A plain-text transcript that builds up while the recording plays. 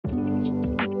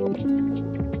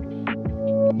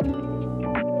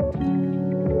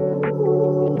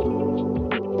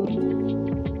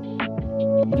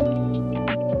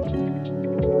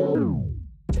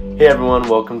Hey everyone,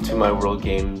 welcome to my World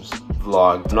Games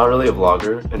vlog. I'm not really a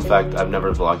vlogger. In fact, I've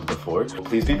never vlogged before.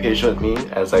 Please be patient with me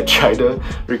as I try to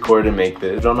record and make this.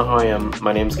 If you don't know who I am,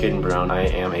 my name is Caden Brown. I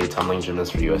am a tumbling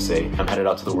gymnast for USA. I'm headed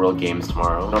out to the World Games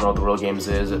tomorrow. I don't know what the World Games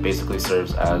is. It basically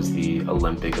serves as the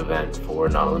Olympic event for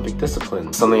non-Olympic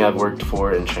disciplines. Something I've worked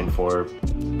for and trained for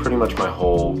pretty much my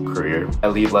whole career. I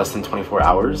leave less than 24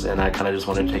 hours and I kind of just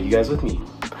wanted to take you guys with me.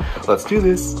 Let's do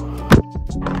this.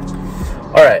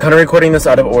 Alright, kind of recording this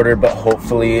out of order, but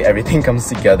hopefully everything comes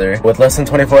together. With less than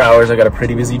 24 hours, I got a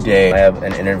pretty busy day. I have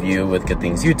an interview with Good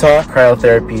Things Utah,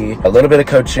 cryotherapy, a little bit of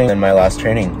coaching, and my last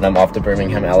training. And I'm off to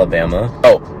Birmingham, Alabama.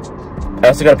 Oh, I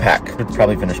also gotta pack. Should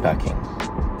probably finish packing.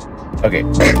 Okay.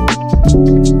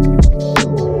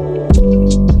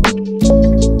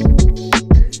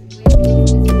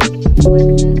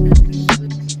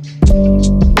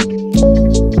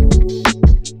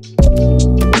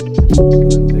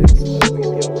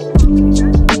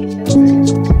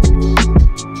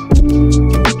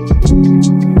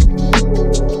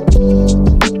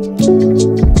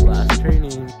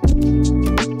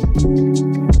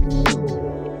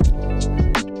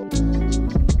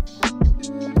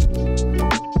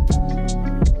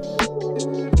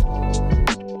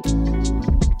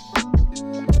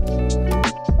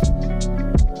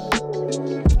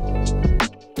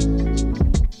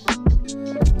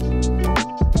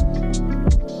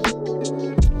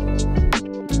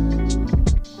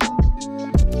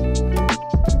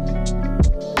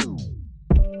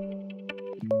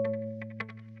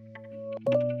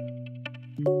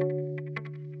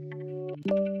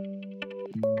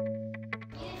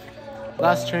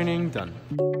 Last training done.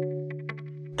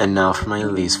 And now for my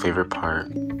least favorite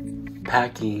part,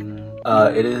 packing.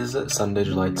 It is Sunday,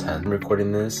 July 10th. I'm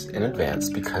recording this in advance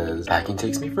because packing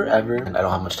takes me forever and I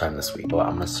don't have much time this week. But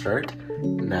I'm gonna start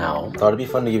now. Thought it'd be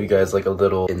fun to give you guys like a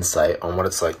little insight on what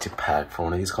it's like to pack for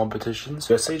one of these competitions.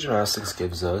 USA Gymnastics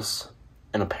gives us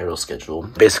an apparel schedule.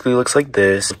 Basically looks like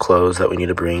this, clothes that we need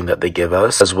to bring that they give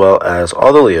us, as well as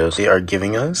all the Leos. They are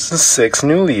giving us 6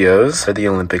 new Leos for the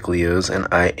Olympic Leos, and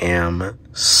I am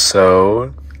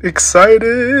so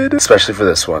excited, especially for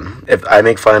this one. If I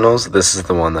make finals, this is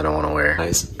the one that I want to wear.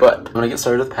 Nice. But when I get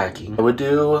started with packing, I would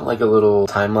do like a little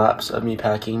time lapse of me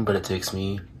packing, but it takes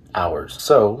me hours.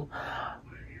 So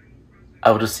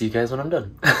I will just see you guys when I'm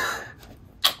done.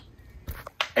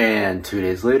 And 2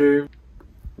 days later,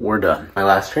 we're done. My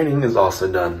last training is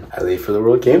also done. I leave for the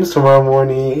World Games tomorrow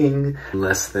morning.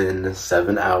 Less than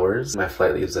 7 hours. My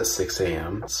flight leaves at 6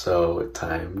 a.m. So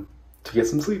time to get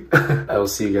some sleep. I will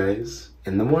see you guys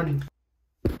in the morning.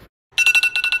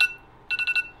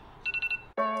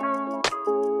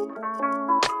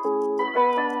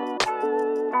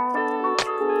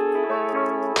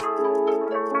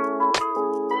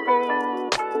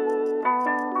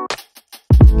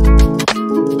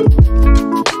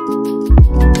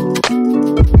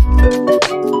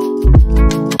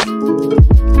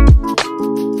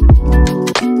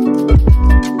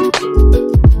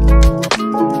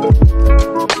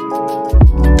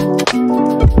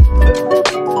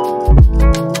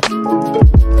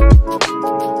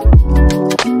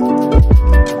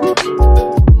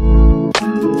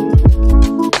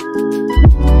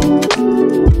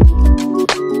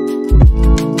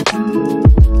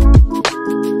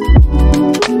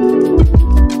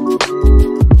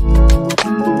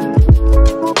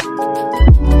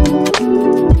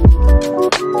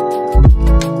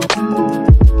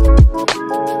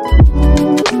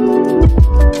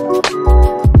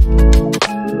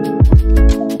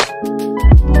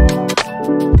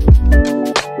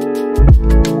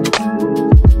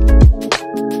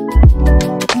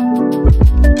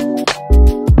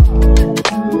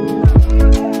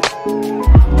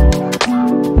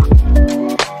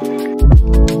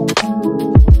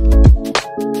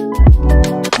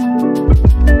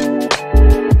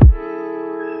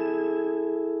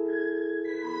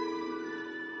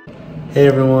 Hey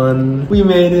everyone, we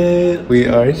made it! We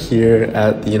are here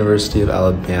at the University of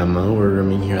Alabama. We're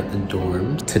rooming here at the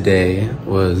dorms. Today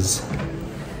was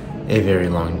a very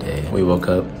long day. We woke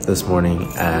up this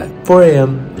morning at 4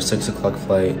 a.m. 6 o'clock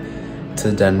flight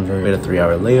to Denver. We had a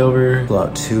 3-hour layover, flew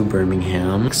out to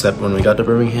Birmingham. Except when we got to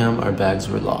Birmingham, our bags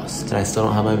were lost. And I still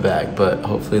don't have my bag, but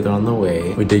hopefully they're on the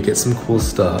way. We did get some cool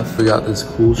stuff. We got this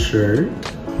cool shirt.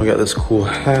 We got this cool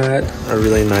hat, a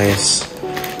really nice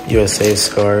USA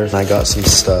scarf. I got some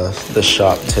stuff at the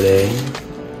shop today.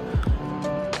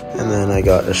 And then I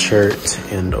got a shirt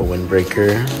and a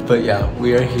windbreaker. But yeah,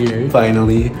 we are here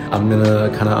finally. I'm gonna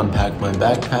kind of unpack my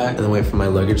backpack and then wait for my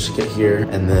luggage to get here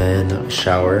and then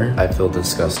shower. I feel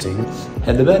disgusting.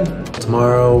 Head to bed.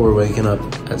 Tomorrow we're waking up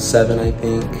at 7, I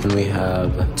think, and we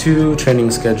have 2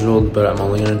 trainings scheduled, but I'm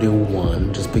only gonna do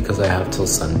 1 just because I have till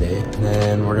Sunday. And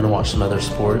then we're gonna watch some other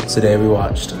sports. Today we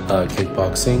watched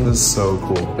kickboxing. This is so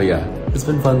cool. But yeah, it's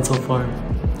been fun so far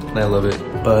and I love it.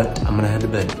 But I'm gonna head to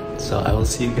bed. So I will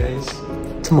see you guys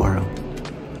tomorrow.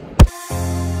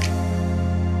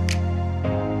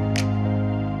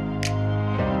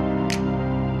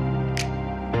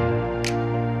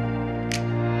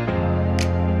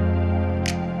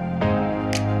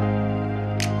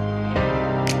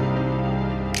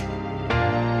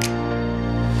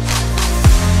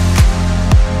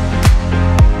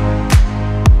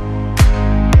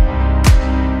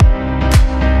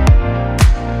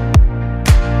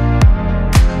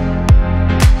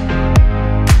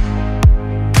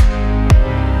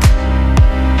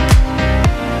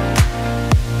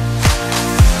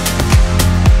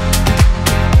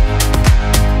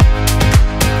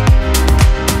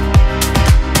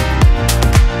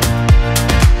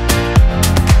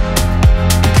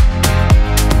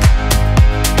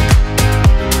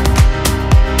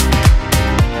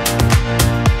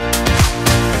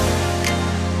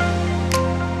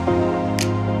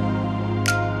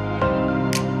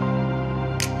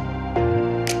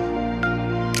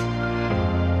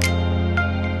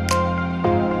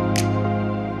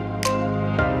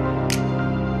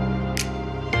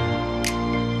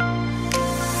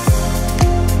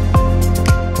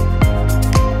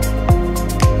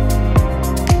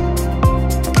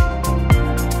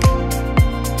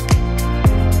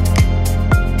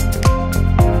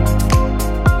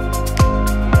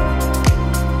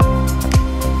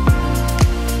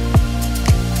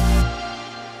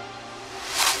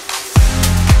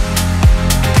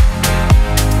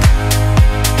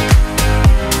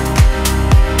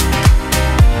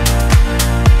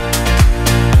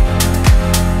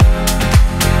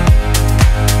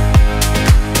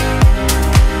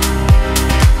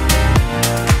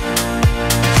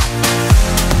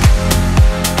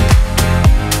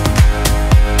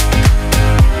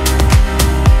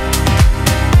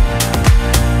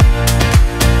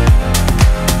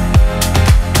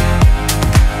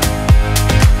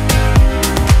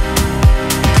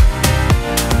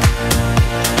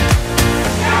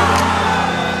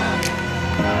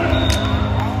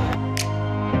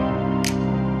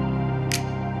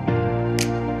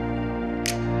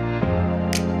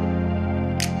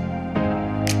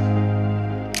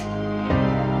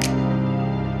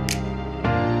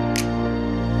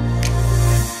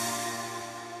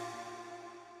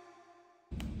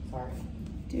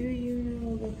 Do you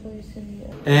know the place in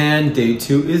the... And day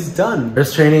 2 is done.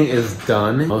 First training is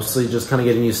done. Mostly just kind of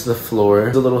getting used to the floor.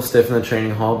 It's a little stiff in the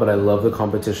training hall, but I love the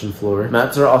competition floor.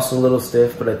 Mats are also a little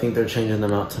stiff, but I think they're changing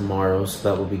them out tomorrow, so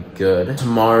that will be good.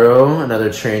 Tomorrow,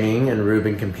 another training, and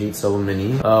Ruben competes double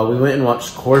mini. We went and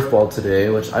watched korfball today,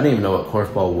 which I didn't even know what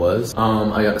korfball was.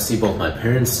 I got to see both my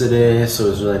parents today, so it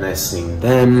was really nice seeing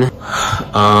them.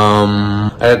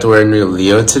 I had to wear a new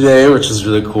Leo today, which is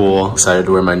really cool. Excited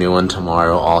to wear my new one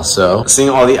tomorrow also. Seeing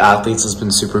all the athletes has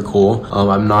been super cool.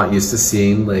 I'm not used to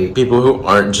seeing like people who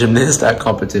aren't gymnasts at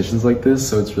competitions like this,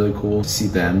 so it's really cool to see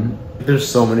them. There's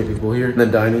so many people here. The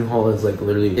dining hall is like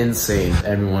literally insane.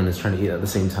 Everyone is trying to eat at the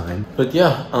same time. But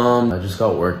yeah, I just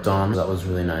got worked on. That was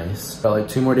really nice. Got like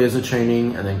 2 more days of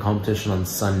training and then competition on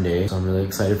Sunday. So I'm really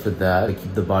excited for that, to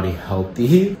keep the body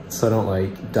healthy so I don't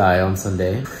like die on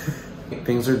Sunday.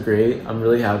 Things are great. I'm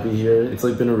really happy here. It's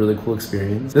like been a really cool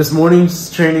experience. This morning's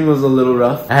training was a little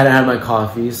rough. I hadn't had my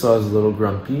coffee, so I was a little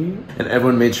grumpy. And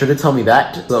everyone made sure to tell me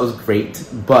that, so that was great.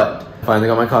 But finally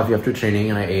got my coffee after training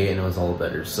and I ate and it was all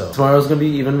better. So tomorrow's gonna be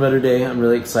an even better day. I'm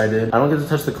really excited. I don't get to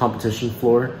touch the competition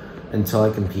floor until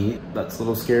I compete. That's a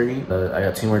little scary. But I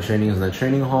got 2 more trainings in the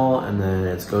training hall and then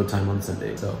it's go time on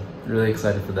Sunday. So really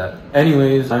excited for that.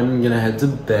 Anyways, I'm gonna head to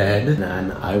bed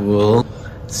and I will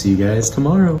see you guys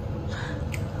tomorrow.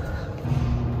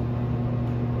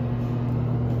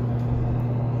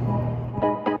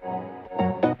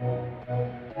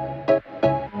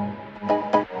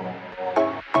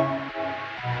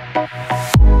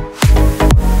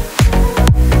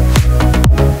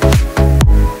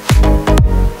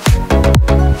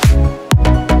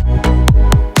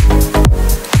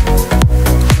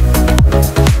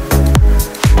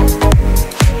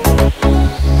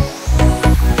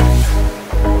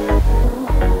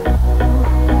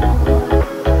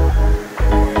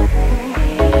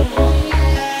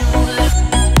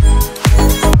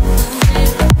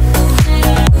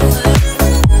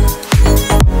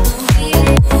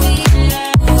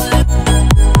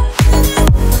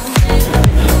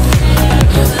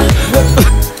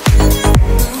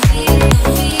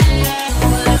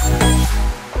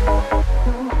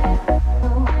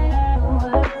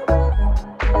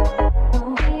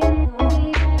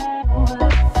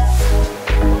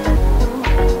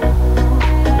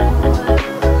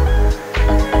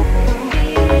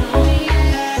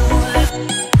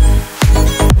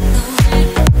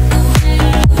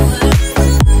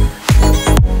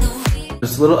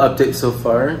 little update so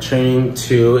far. Training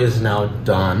 2 is now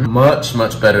done.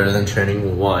 Much better than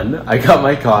training 1. I got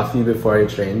my coffee before I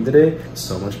trained today.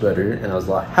 So much better, and I was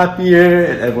a lot happier,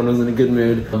 and everyone was in a good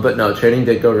mood. But no, training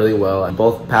did go really well.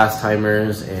 Both pass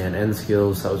timers and end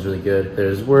skills, that was really good.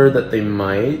 There's word that they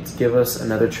might give us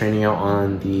another training out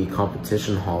on the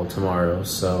competition hall tomorrow,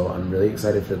 so I'm really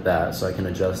excited for that, so I can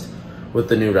adjust with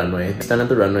the new runway. Extended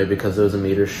the runway because it was a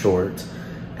meter short.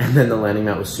 And then the landing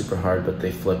mat was super hard, but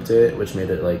they flipped it, which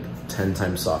made it like 10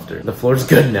 times softer. The floor's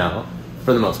good now,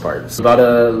 for the most part. So about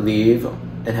to leave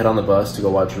and head on the bus to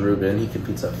go watch Ruben. He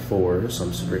competes at 4, so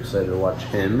I'm super excited to watch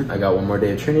him. I got one more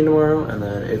day of training tomorrow, and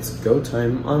then it's go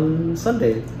time on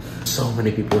Sunday. So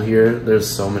many people here. There's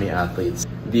so many athletes.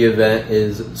 The event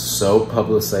is so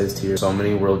publicized here. So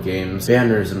many World Games,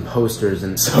 banners and posters,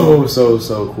 and so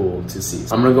cool to see.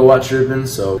 I'm gonna go watch Ruben,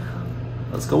 so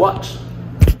let's go watch.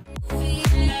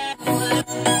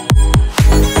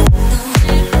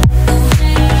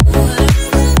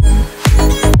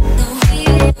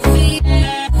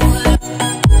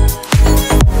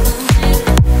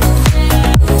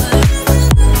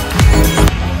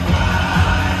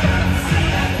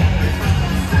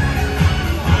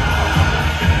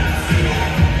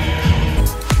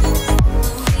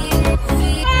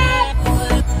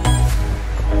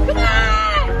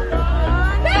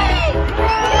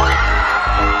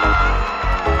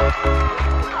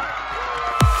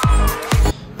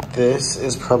 This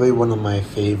is probably one of my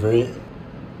favorite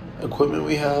equipment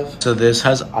we have. So this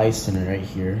has ice in it right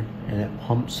here, and it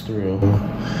pumps through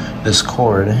this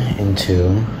cord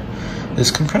into this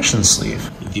compression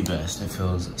sleeve. The best, it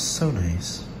feels so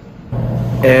nice.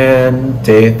 And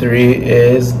day 3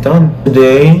 is done.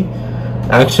 Today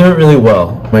actually went really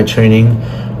well. My training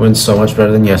went so much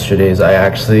better than yesterday's. I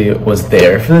actually was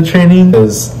there for the training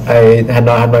because I had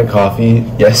not had my coffee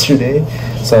yesterday,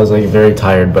 so I was like very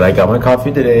tired, but I got my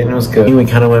coffee today and it was good. We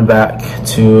kind of went back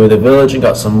to the village and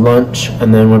got some lunch,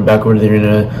 and then went back over to the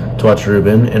arena to watch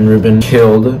Ruben, and Ruben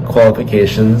killed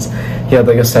qualifications. He had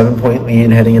like a 7-point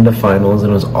lead heading into finals, and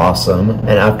it was awesome.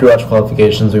 And after we watched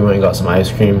qualifications, we went and got some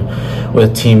ice cream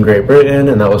with Team Great Britain,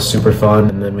 and that was super fun.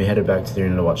 And then we headed back to the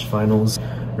arena to watch finals.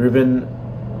 Ruben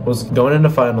was going into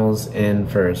finals in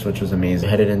first, which was amazing.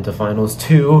 Headed into finals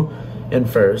 2 in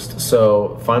first.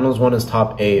 So finals 1 is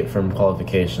top 8 from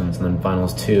qualifications, and then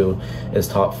finals 2 is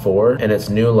top 4, and it's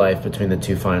new life between the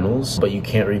 2 finals, but you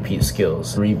can't repeat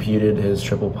skills. Repeated his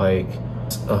triple pike,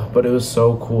 but it was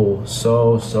so cool,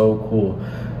 so cool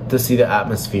to see the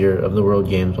atmosphere of the World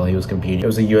Games while he was competing. It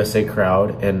was a USA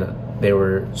crowd, and they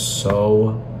were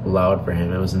so loud for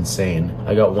him. It was insane.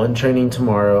 I got one training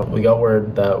tomorrow. We got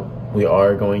word that we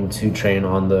are going to train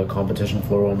on the competition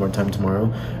floor one more time tomorrow.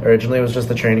 Originally it was just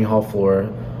the training hall floor,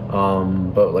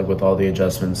 but like with all the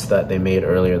adjustments that they made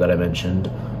earlier that I mentioned,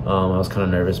 I was kind of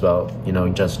nervous about, you know,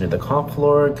 adjusting to the comp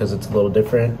floor because it's a little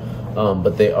different,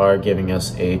 but they are giving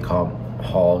us a comp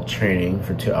hall training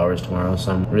for 2 hours tomorrow,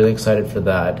 so I'm really excited for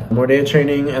that. More day of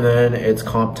training, and then it's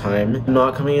comp time. I'm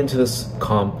not coming into this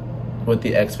comp with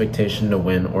the expectation to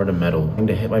win or to medal. I'm going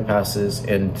to hit my passes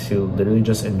and to literally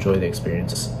just enjoy the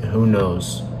experience. Who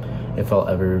knows if I'll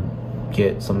ever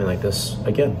get something like this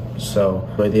again. So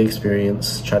enjoy the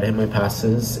experience, try to hit my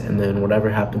passes, and then whatever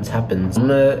happens, happens. I'm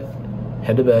gonna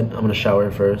head to bed. I'm gonna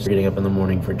shower first. Getting up in the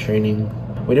morning for training.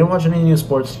 We didn't watch any new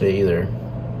sports today either.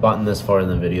 Gotten this far in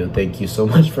the video, thank you so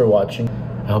much for watching.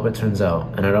 I hope it turns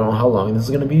out, and I don't know how long this is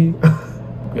gonna be.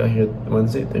 We got here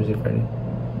Wednesday, Thursday, Friday.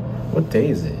 What day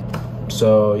is it?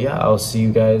 So yeah, I'll see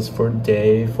you guys for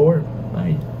day 4.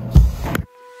 Bye.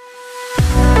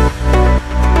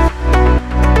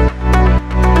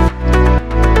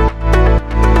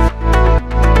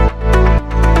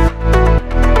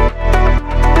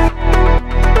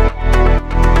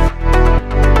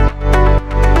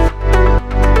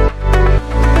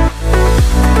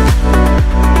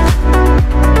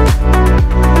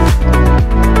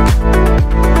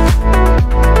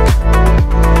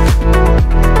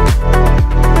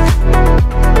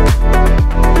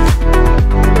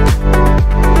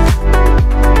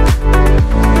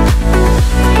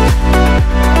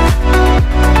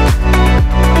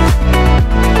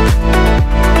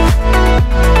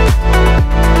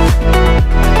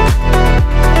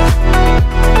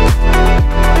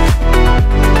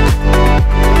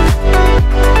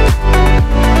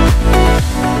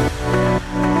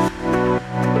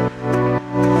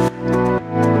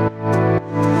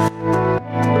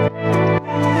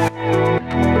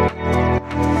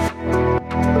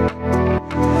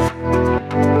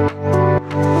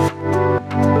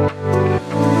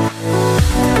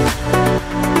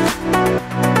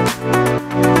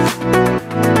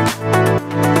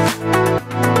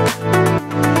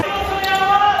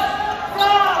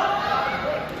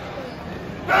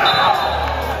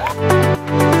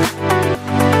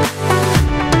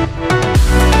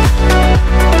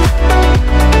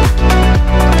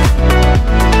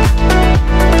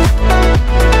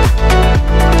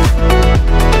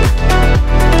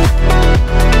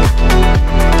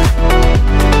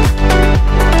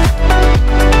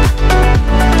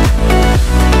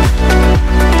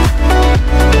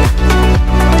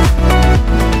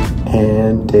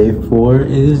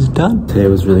 is done. Today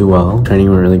was really well. Training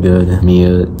went really good.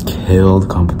 Mia killed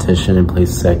competition and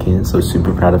placed second, so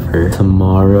super proud of her.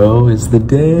 Tomorrow is the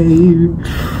day.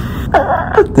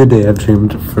 The day I've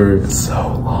dreamed for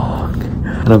so long.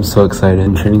 And I'm so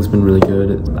excited. Training's been really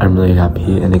good. I'm really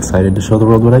happy and excited to show the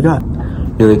world what I got.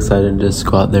 Really excited to just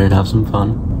go out there and have some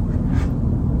fun.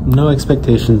 No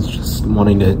expectations, just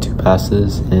wanting to hit 2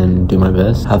 passes and do my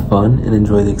best, have fun and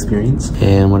enjoy the experience,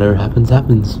 and whatever happens,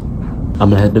 happens. I'm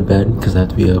gonna head to bed because I have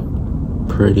to be up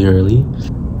pretty early.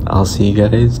 I'll see you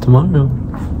guys tomorrow.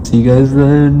 See you guys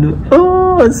then.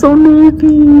 Oh, it's so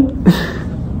nerdy.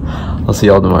 I'll see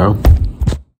y'all tomorrow.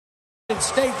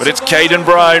 But it's Caden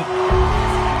Brown,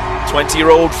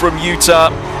 20-year-old from Utah,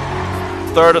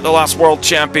 3rd at the last World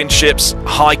Championships,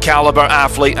 high caliber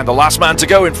athlete, and the last man to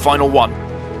go in final 1.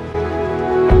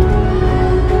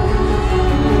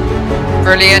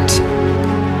 Brilliant.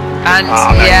 And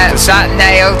yeah, that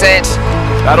nailed it.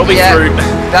 That'll be through.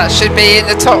 That should be in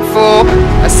the top 4.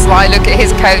 A sly look at his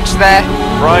coach there.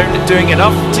 Brown doing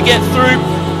enough to get through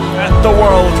at the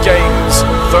World Games.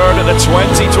 3rd at the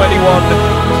 2021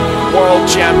 World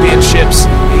Championships.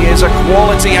 He is a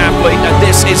quality athlete, and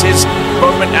this is his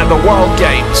moment at the World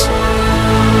Games.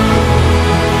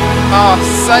 Oh,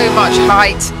 so much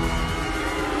height.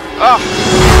 Oh,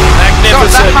 magnificent.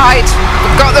 Got the height,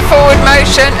 got the forward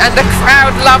motion, and the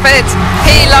crowd love it.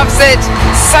 He loves it.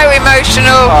 So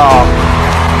emotional. Oh.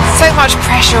 So much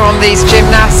pressure on these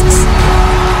gymnasts.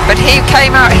 But he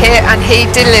came out here and he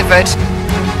delivered.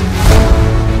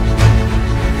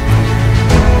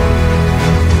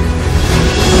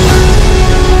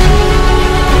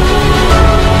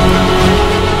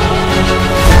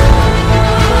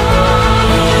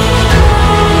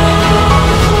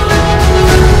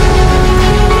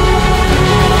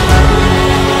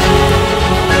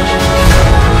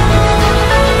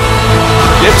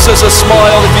 Gives us a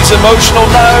smile if he's emotional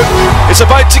now. It's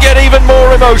about to get even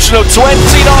more emotional. 29.3.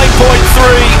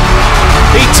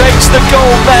 He takes the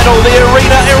gold medal. The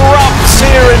arena erupts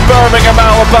here in Birmingham,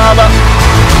 Alabama.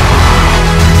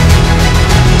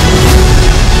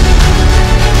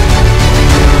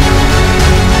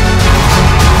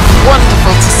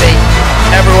 Wonderful to see.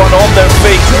 Everyone on their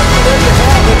feet.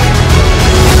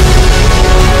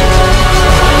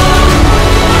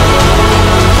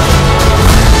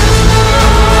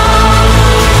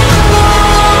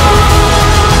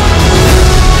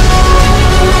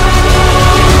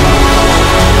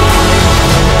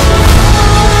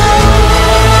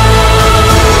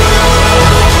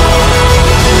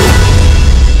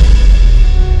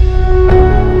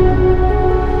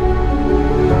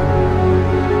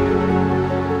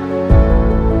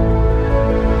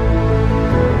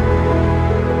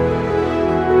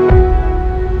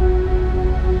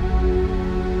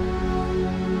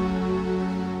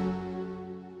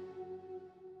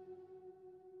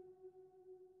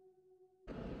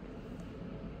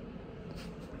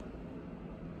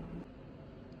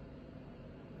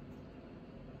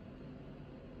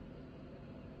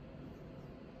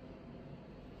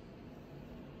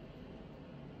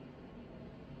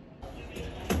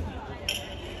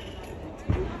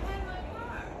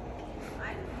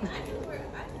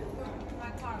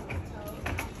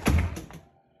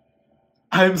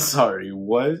 I'm sorry,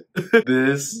 what?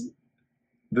 This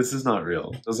is not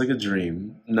real. It was like a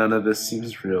dream. None of this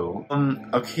seems real.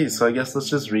 Okay, so I guess let's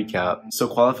just recap. So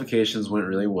qualifications went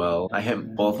really well. I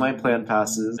hit both my planned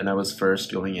passes, and I was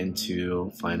first going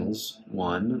into finals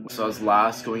 1. So I was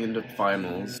last going into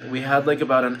finals. We had like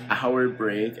about an hour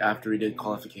break after we did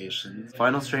qualifications.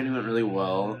 Finals training went really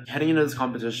well. Heading into this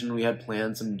competition, we had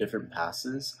planned some different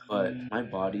passes, but my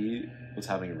body was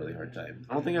having a really hard time.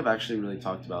 I don't think I've actually really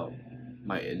talked about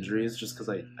my injuries just because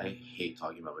I hate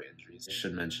talking about my injuries. I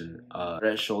should mention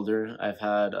right shoulder. I've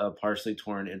had a partially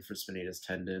torn infraspinatus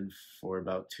tendon for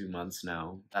about 2 months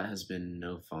now. That has been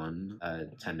no fun. I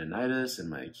had tendonitis in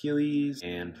my Achilles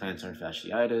and plantar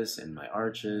fasciitis in my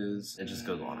arches. It just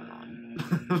goes on and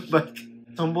on. Like,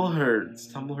 tumble hurts.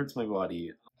 Tumble hurts my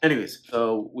body. Anyways,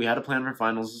 so we had a plan for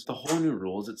finals. The whole new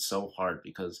rules, it's so hard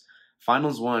because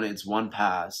Finals 1, it's 1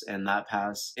 pass, and that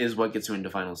pass is what gets you into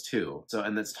Finals 2. So,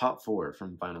 and that's top 4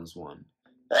 from Finals 1.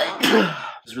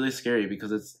 It's really scary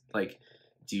because it's like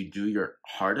do you do your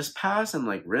hardest pass and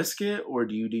like risk it, or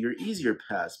do you do your easier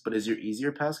pass? But is your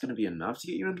easier pass going to be enough to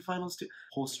get you into finals too?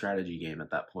 Whole strategy game at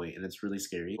that point, and it's really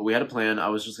scary. But we had a plan. I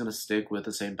was just going to stick with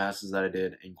the same passes that I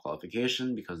did in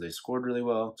qualification because they scored really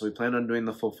well. So we planned on doing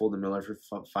the full fold to Miller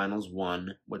for finals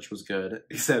 1, which was good,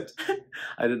 except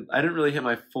I didn't really hit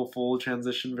my full fold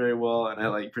transition very well, and I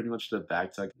like pretty much did a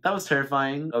back tuck. That was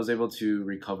terrifying. I was able to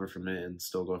recover from it and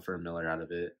still go for a Miller out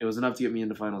of it. It was enough to get me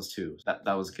into finals 2.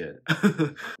 That was good.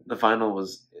 The final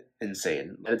was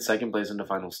insane. I did second place into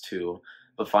finals 2.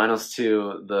 But finals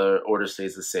 2, the order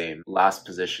stays the same. Last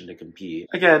position to compete.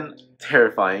 Again,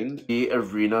 terrifying. The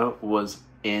arena was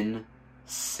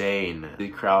insane. The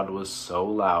crowd was so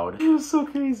loud. It was so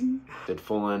crazy. Did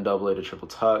full in, double A to triple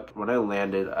tuck. When I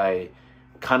landed, I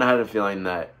kind of had a feeling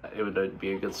that it would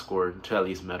be a good score to at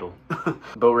least medal.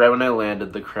 But right when I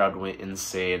landed, the crowd went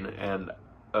insane, and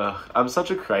I'm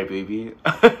such a crybaby.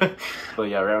 But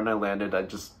yeah, right when I landed, I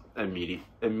just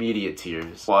immediate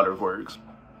tears. Waterworks.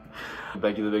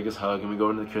 Becky the biggest hug, and we go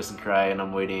into the kiss and cry, and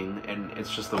I'm waiting, and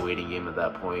it's just the waiting game at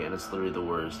that point, and it's literally the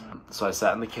worst. So I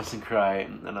sat in the kiss and cry,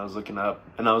 and I was looking up,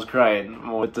 and I was crying.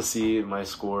 I wanted to see my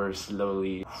score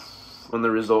slowly. When the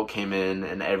result came in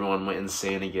and everyone went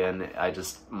insane again, I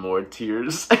just more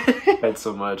tears. I had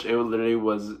so much. It literally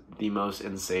was the most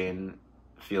insane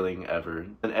feeling ever.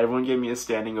 And everyone gave me a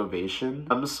standing ovation.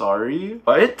 I'm sorry.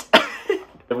 What?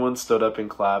 Everyone stood up and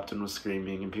clapped and was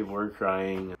screaming, and people were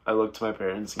crying. I looked to my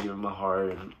parents and gave them a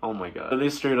heart, and oh my god. Literally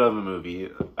straight out of a movie.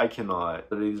 I cannot.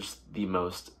 Literally just the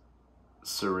most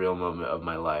surreal moment of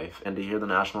my life. And to hear the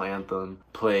national anthem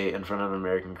play in front of an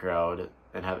American crowd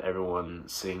and have everyone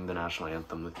sing the national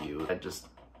anthem with you.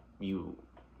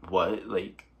 What?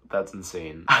 Like, that's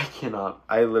insane. I cannot.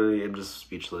 I literally am just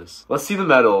speechless. Let's see the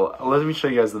medal. Let me show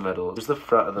you guys the medal. Here's the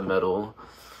front of the medal.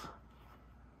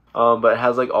 But it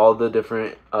has like all the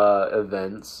different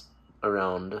events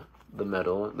around the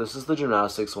medal. This is the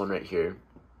gymnastics one right here.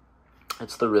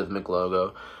 It's the rhythmic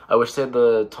logo. I wish they had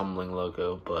the tumbling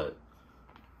logo, but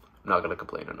I'm not gonna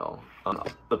complain at all.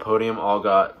 The podium all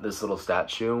got this little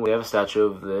statue. We have a statue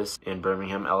of this in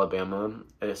Birmingham, Alabama.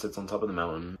 It sits on top of the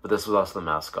mountain. But this was also the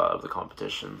mascot of the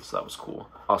competition, so that was cool.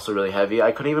 Also really heavy.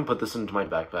 I couldn't even put this into my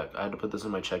backpack. I had to put this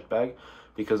in my check bag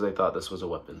because I thought this was a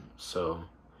weapon. So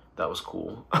that was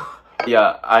cool.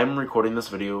 Yeah, I'm recording this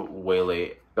video way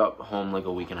late. Got home like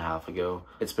a week and a half ago.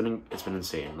 It's been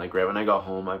insane. Like right when I got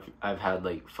home, I've had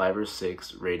like 5 or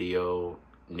 6 radio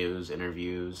news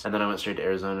interviews, and then I went straight to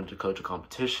Arizona to coach a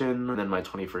competition, and then my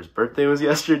 21st birthday was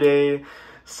yesterday,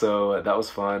 so that was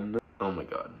fun. Oh my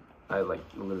god, I like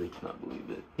literally cannot believe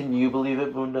it. Can you believe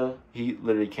it, Bunda? He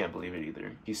literally can't believe it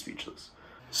either. He's speechless.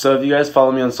 So if you guys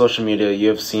follow me on social media, you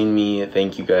have seen me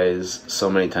thank you guys so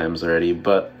many times already,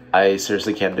 but I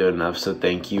seriously can't do it enough, so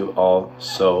thank you all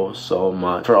so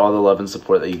much for all the love and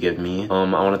support that you give me. I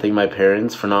want to thank my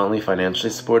parents for not only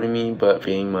financially supporting me, but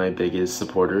being my biggest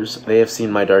supporters. They have seen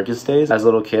my darkest days. As a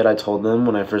little kid, I told them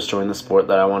when I first joined the sport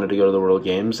that I wanted to go to the World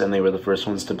Games, and they were the first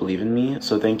ones to believe in me.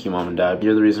 So thank you, Mom and Dad.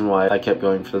 You're the reason why I kept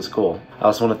going for this goal. I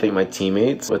also want to thank my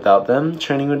teammates. Without them,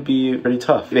 training would be pretty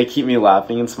tough. They keep me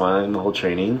laughing and smiling the whole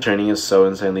training. Training is so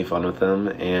insanely fun with them,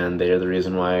 and they are the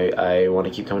reason why I want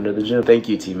to keep coming to the gym. Thank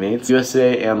you, teammates.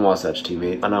 USA and Wasatch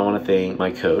teammates. And I want to thank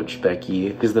my coach,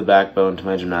 Becky. She's the backbone to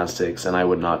my gymnastics, and I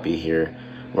would not be here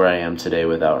where I am today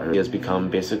without her. She has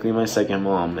become basically my second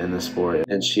mom in the sport,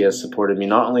 and she has supported me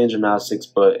not only in gymnastics,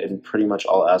 but in pretty much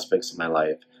all aspects of my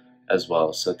life as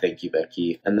well. So thank you,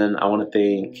 Becky. And then I want to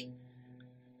thank,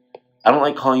 I don't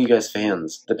like calling you guys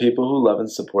fans, the people who love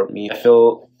and support me. I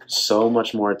feel so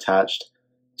much more attached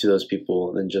to those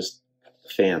people than just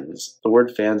fans. The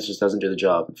word fans just doesn't do the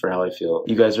job for how I feel.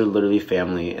 You guys are literally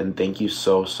family, and thank you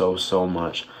so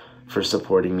much for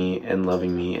supporting me and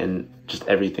loving me and just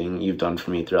everything you've done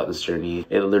for me throughout this journey.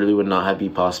 It literally would not have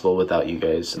been possible without you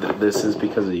guys. This is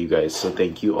because of you guys, so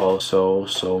thank you all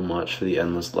so much for the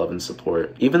endless love and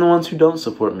support. Even the ones who don't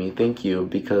support me, thank you,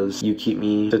 because you keep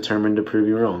me determined to prove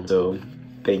you wrong. So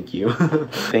thank you.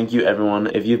 Thank you, everyone.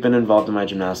 If you've been involved in my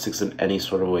gymnastics in any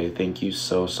sort of way, thank you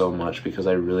so much, because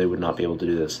I really would not be able to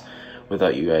do this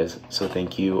without you guys. So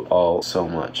thank you all so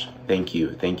much. Thank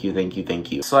you.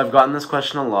 So I've gotten this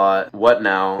question a lot. What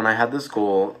now? When I had this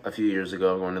goal a few years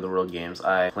ago going to the World Games,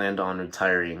 I planned on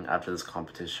retiring after this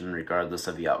competition regardless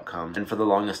of the outcome. And for the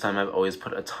longest time, I've always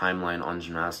put a timeline on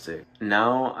gymnastics.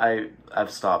 Now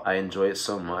I've stopped. I enjoy it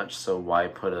so much, so why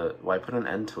put an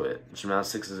end to it?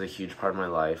 Gymnastics is a huge part of my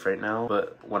life right now,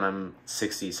 but when I'm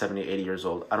 60, 70, 80 years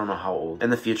old, I don't know how old. In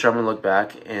the future, I'm gonna look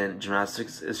back and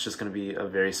gymnastics is just gonna be a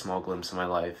very small glimpse of my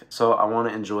life. So I want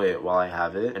to enjoy it while I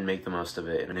have it and make make the most of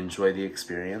it and enjoy the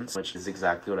experience, which is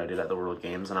exactly what I did at the World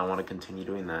Games, and I want to continue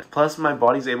doing that. Plus, my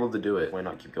body's able to do it. Why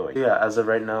not keep going? So yeah, as of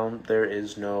right now, there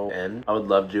is no end. I would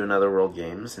love to do another World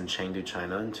Games in Chengdu,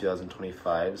 China in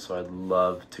 2025, so I'd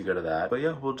love to go to that. But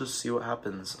yeah, we'll just see what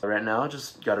happens. Right now,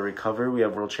 just gotta recover. We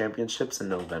have World Championships in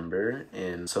November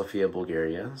in Sofia,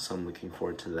 Bulgaria, so I'm looking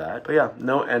forward to that. But yeah,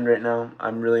 no end right now.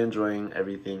 I'm really enjoying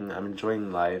everything. I'm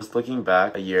enjoying life. Just looking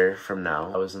back a year from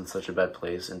now, I was in such a bad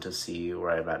place, and to see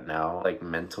where I'm at now, like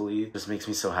mentally, just makes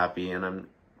me so happy, and I'm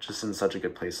just in such a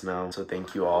good place now. So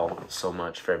thank you all so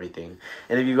much for everything.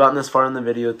 And if you've gotten this far in the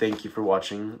video, thank you for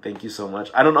watching. Thank you so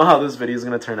much. I don't know how this video is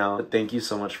going to turn out, but thank you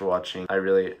so much for watching. I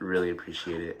really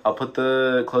appreciate it. I'll put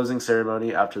the closing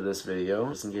ceremony after this video,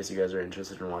 just in case you guys are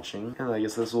interested in watching. And I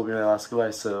guess this will be my last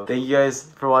goodbye. So thank you guys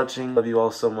for watching. Love you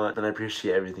all so much, and I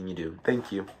appreciate everything you do.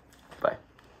 Thank you. Bye.